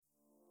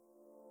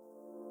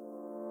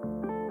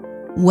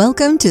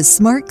Welcome to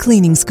Smart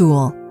Cleaning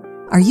School.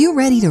 Are you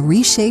ready to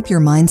reshape your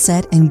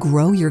mindset and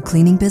grow your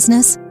cleaning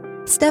business?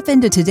 Step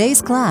into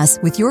today's class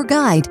with your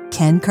guide,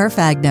 Ken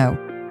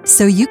Carfagno,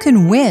 so you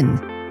can win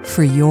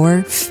for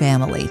your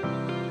family.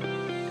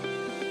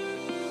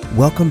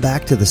 Welcome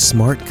back to the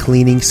Smart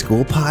Cleaning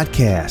School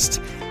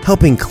podcast,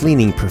 helping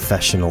cleaning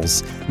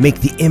professionals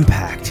make the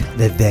impact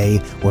that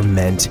they were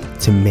meant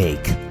to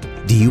make.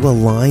 Do you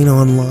align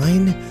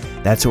online?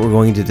 That's what we're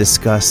going to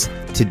discuss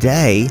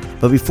today.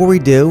 But before we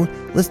do,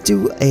 let's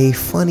do a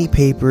Funny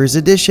Papers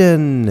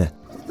edition.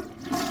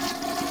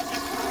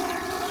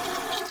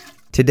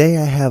 Today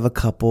I have a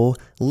couple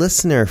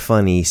listener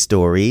funny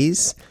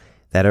stories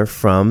that are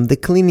from the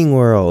cleaning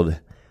world.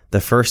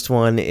 The first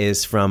one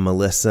is from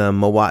Melissa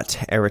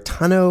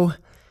Mawat-Aretano,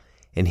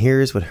 and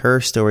here's what her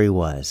story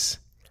was.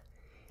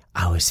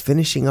 I was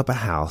finishing up a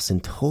house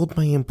and told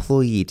my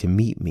employee to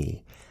meet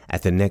me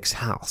at the next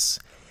house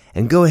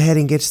and go ahead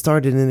and get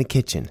started in the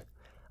kitchen.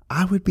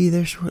 I would be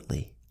there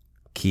shortly.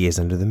 Key is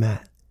under the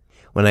mat.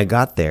 When I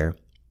got there,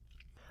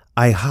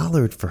 I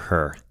hollered for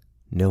her.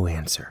 No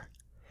answer.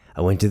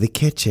 I went to the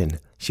kitchen.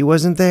 She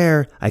wasn't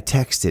there. I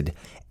texted,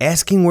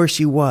 asking where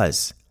she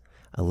was.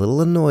 A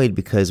little annoyed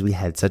because we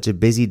had such a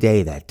busy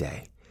day that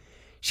day.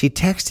 She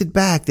texted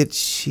back that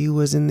she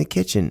was in the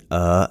kitchen.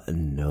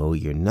 No,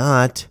 you're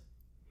not.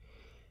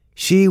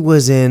 She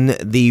was in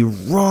the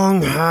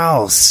wrong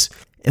house.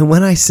 And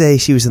when I say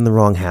she was in the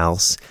wrong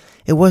house,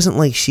 it wasn't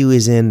like she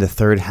was in the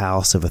third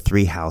house of a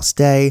 3-house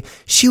day.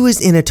 She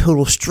was in a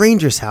total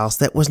stranger's house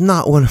that was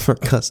not one of her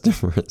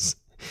customers.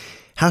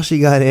 How she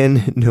got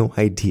in, no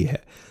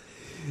idea.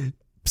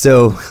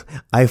 So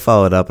I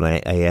followed up and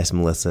I asked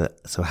Melissa,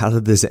 so how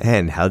did this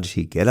end? How did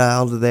she get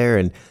out of there?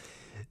 And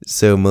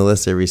so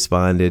Melissa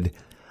responded,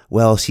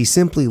 well, she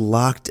simply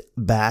locked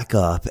back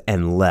up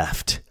and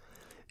left.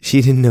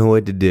 She didn't know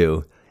what to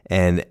do.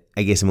 And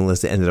I guess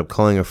Melissa ended up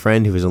calling a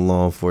friend who was in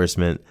law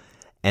enforcement,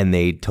 and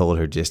they told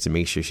her just to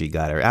make sure she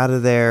got her out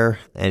of there.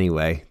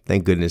 Anyway,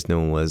 thank goodness no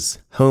one was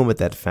home at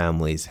that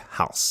family's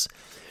house.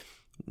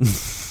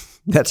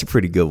 That's a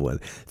pretty good one.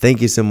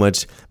 Thank you so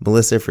much,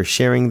 Melissa, for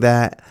sharing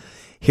that.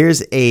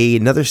 Here's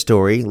another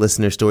story,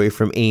 listener story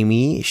from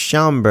Amy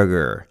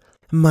Schaumburger.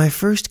 My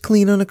first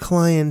clean on a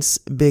client's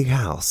big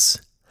house.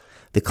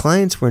 The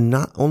clients were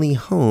not only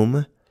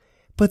home,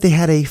 but they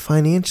had a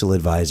financial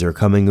advisor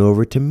coming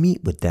over to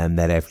meet with them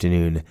that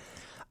afternoon.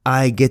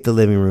 I get the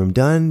living room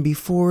done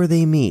before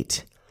they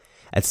meet.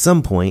 At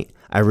some point,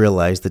 I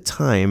realize the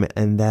time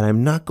and that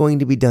I'm not going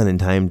to be done in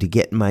time to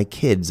get my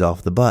kids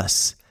off the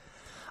bus.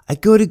 I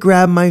go to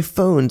grab my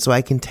phone so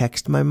I can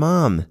text my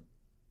mom.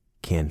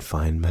 Can't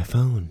find my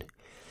phone.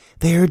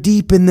 They are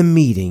deep in the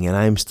meeting and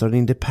I'm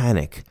starting to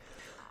panic.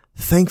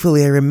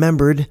 Thankfully, I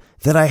remembered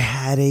that I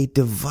had a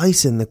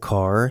device in the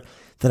car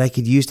that I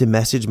could use to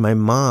message my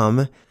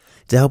mom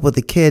to help with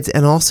the kids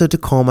and also to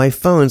call my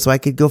phone so I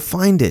could go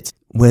find it.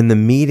 When the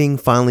meeting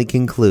finally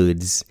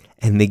concludes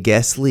and the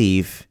guests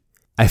leave,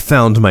 I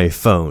found my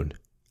phone.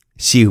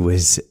 She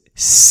was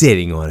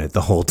sitting on it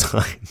the whole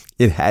time.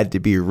 It had to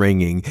be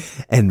ringing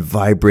and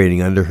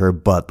vibrating under her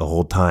butt the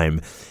whole time.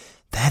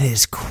 That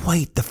is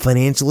quite the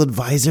financial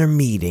advisor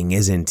meeting,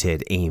 isn't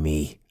it,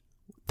 Amy?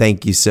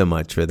 Thank you so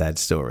much for that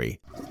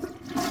story.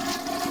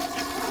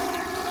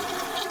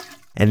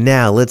 And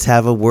now let's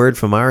have a word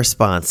from our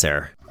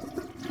sponsor.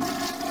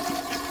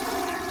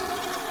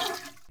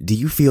 Do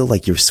you feel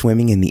like you're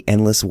swimming in the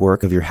endless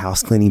work of your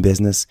house cleaning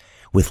business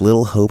with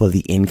little hope of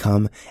the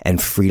income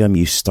and freedom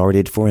you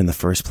started for in the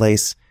first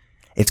place?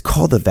 It's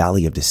called the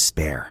Valley of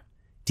Despair.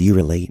 Do you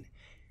relate?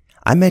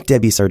 I met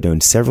Debbie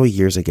Sardone several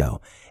years ago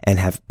and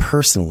have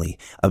personally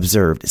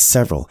observed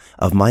several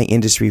of my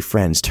industry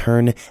friends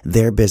turn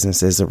their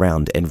businesses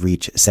around and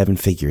reach 7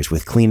 figures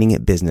with Cleaning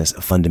Business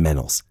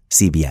Fundamentals,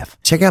 CBF.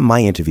 Check out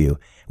my interview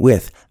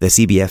with the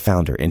CBF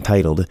founder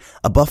entitled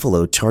A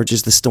Buffalo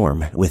Charges the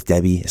Storm with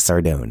Debbie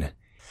Sardone.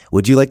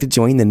 Would you like to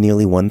join the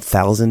nearly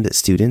 1,000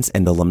 students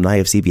and alumni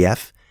of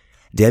CBF?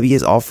 Debbie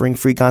is offering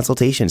free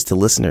consultations to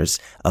listeners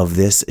of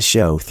this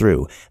show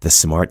through the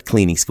Smart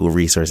Cleaning School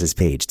resources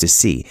page to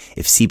see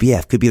if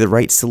CBF could be the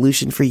right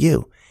solution for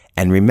you.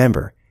 And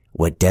remember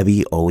what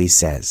Debbie always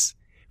says,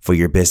 for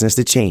your business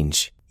to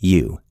change,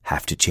 you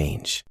have to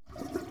change.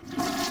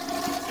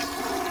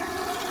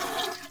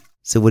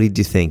 So what did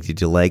you think? Did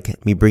you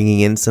like me bringing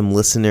in some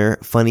listener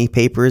funny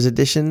papers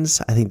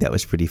editions? I think that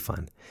was pretty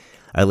fun.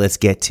 All right, let's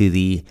get to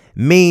the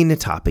main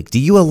topic. Do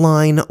you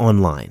align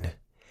online?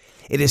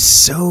 It is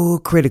so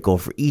critical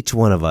for each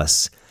one of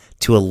us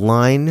to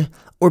align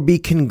or be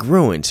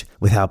congruent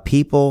with how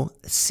people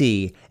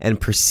see and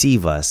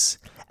perceive us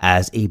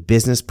as a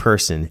business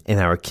person in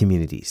our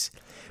communities.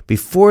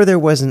 Before there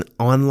was an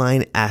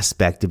online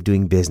aspect of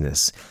doing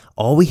business,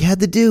 all we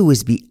had to do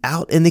was be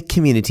out in the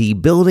community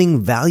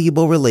building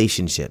valuable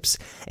relationships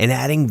and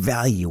adding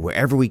value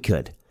wherever we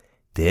could.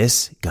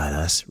 This got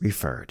us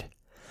referred.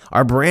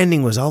 Our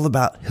branding was all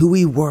about who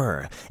we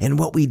were and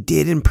what we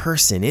did in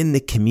person in the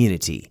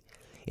community.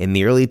 In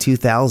the early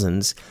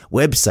 2000s,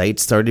 websites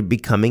started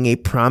becoming a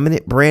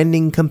prominent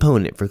branding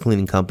component for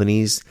cleaning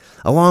companies,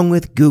 along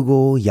with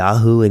Google,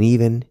 Yahoo, and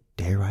even,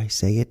 dare I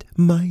say it,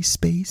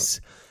 MySpace.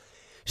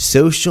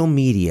 Social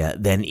media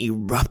then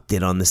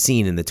erupted on the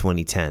scene in the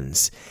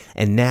 2010s,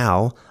 and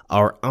now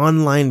our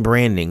online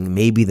branding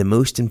may be the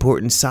most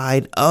important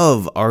side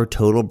of our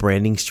total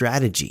branding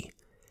strategy.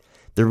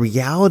 The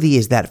reality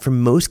is that for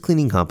most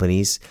cleaning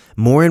companies,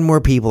 more and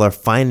more people are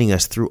finding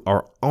us through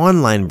our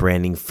online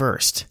branding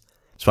first.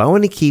 So I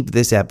want to keep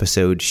this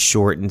episode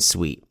short and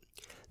sweet.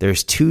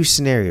 There's two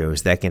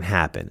scenarios that can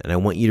happen, and I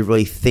want you to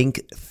really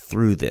think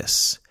through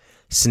this.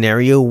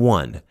 Scenario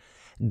 1.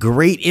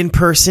 Great in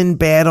person,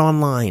 bad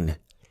online.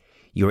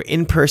 Your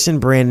in-person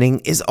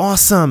branding is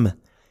awesome.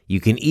 You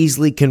can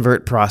easily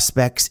convert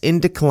prospects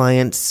into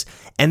clients,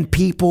 and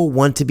people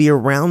want to be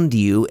around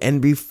you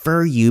and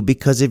refer you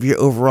because of your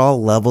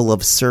overall level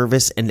of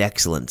service and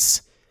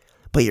excellence.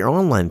 But your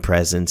online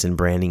presence and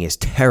branding is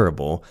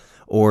terrible,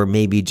 or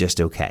maybe just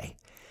okay.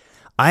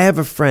 I have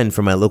a friend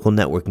from my local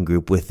networking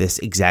group with this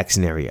exact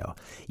scenario.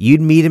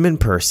 You'd meet him in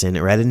person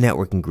or at a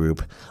networking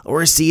group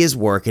or see his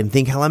work and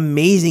think how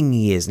amazing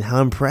he is and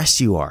how impressed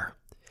you are.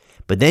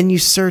 But then you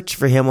search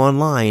for him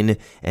online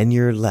and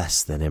you're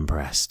less than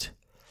impressed.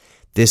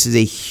 This is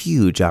a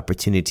huge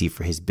opportunity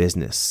for his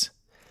business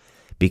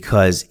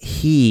because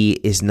he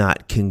is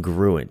not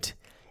congruent.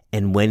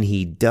 And when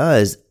he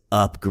does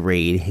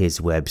upgrade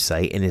his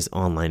website and his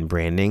online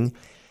branding,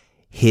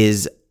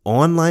 his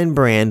online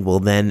brand will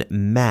then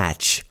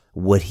match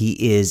what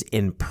he is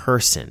in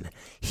person.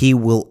 He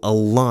will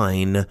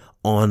align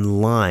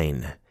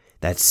online.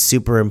 That's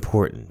super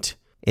important.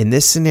 In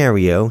this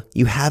scenario,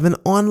 you have an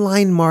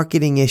online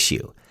marketing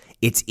issue.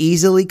 It's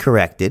easily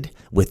corrected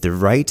with the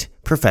right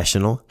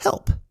professional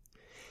help.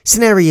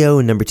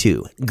 Scenario number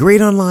 2, great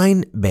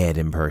online, bad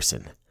in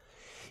person.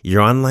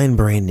 Your online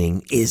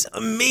branding is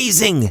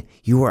amazing.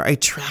 You are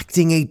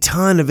attracting a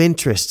ton of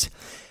interest.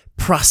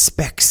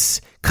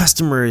 Prospects,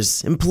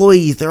 customers,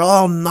 employees, they're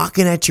all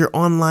knocking at your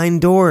online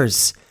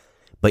doors.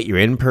 But your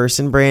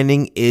in-person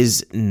branding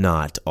is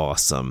not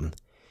awesome.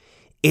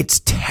 It's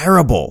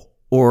terrible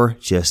or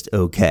just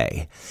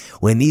okay.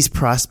 When these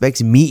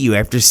prospects meet you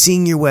after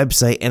seeing your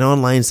website and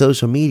online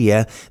social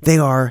media, they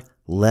are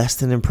less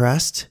than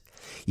impressed.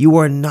 You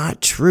are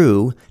not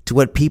true to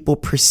what people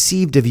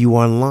perceived of you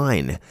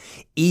online.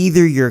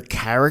 Either your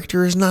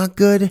character is not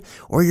good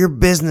or your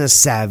business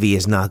savvy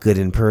is not good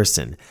in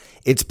person.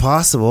 It's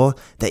possible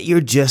that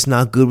you're just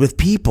not good with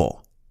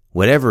people.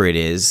 Whatever it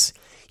is,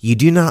 you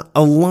do not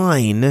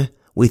align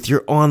with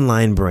your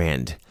online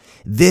brand.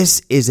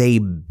 This is a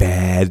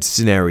bad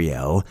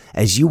scenario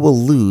as you will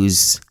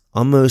lose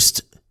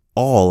almost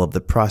all of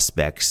the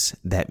prospects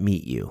that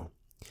meet you.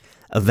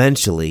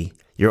 Eventually,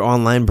 your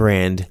online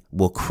brand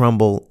will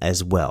crumble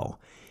as well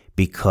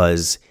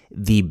because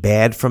the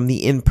bad from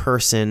the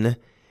in-person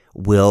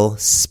will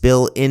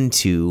spill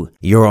into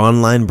your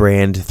online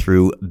brand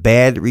through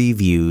bad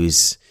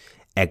reviews,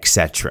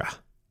 etc.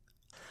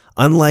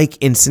 Unlike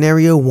in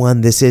scenario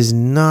 1, this is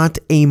not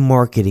a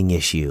marketing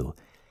issue.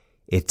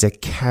 It's a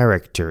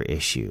character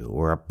issue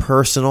or a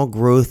personal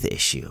growth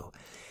issue.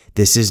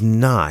 This is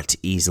not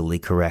easily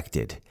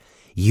corrected.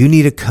 You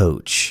need a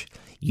coach.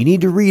 You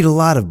need to read a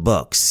lot of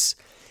books.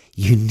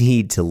 You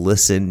need to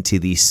listen to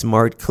the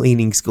Smart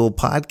Cleaning School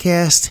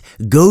podcast.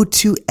 Go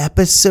to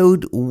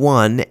episode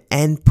 1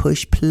 and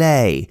push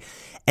play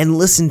and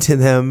listen to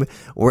them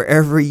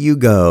wherever you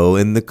go,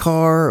 in the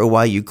car or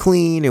while you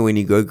clean or when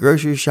you go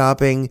grocery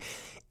shopping.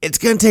 It's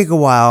going to take a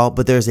while,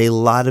 but there's a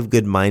lot of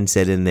good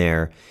mindset in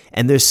there.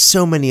 And there's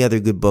so many other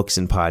good books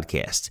and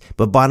podcasts.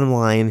 But bottom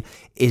line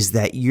is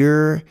that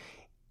you're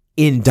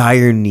in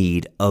dire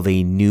need of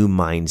a new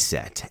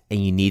mindset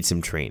and you need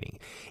some training.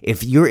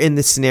 If you're in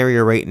this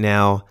scenario right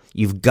now,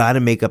 you've got to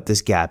make up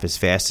this gap as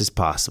fast as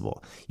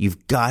possible.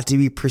 You've got to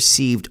be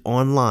perceived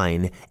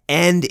online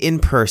and in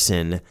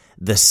person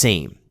the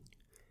same.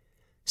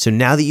 So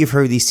now that you've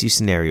heard these two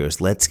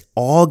scenarios, let's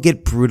all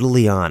get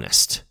brutally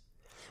honest.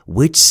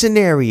 Which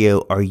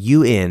scenario are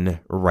you in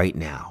right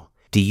now?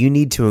 Do you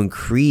need to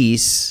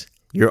increase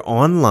your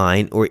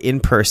online or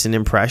in-person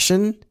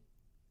impression?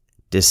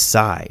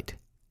 Decide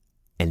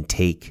and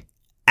take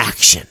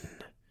action.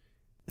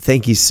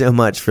 Thank you so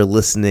much for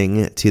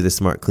listening to the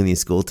Smart Cleaning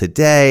School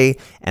today.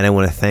 And I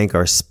want to thank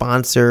our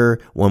sponsor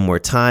one more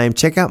time.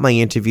 Check out my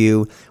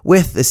interview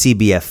with the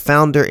CBF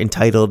founder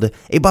entitled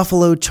A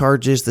Buffalo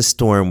Charges the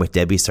Storm with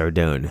Debbie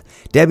Sardone.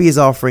 Debbie is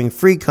offering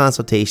free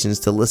consultations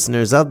to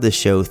listeners of the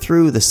show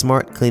through the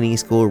Smart Cleaning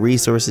School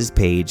resources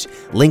page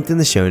linked in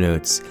the show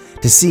notes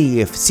to see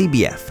if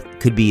CBF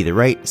could be the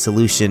right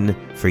solution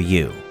for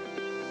you.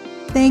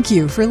 Thank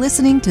you for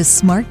listening to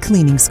Smart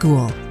Cleaning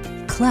School.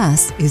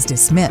 Class is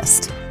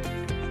dismissed.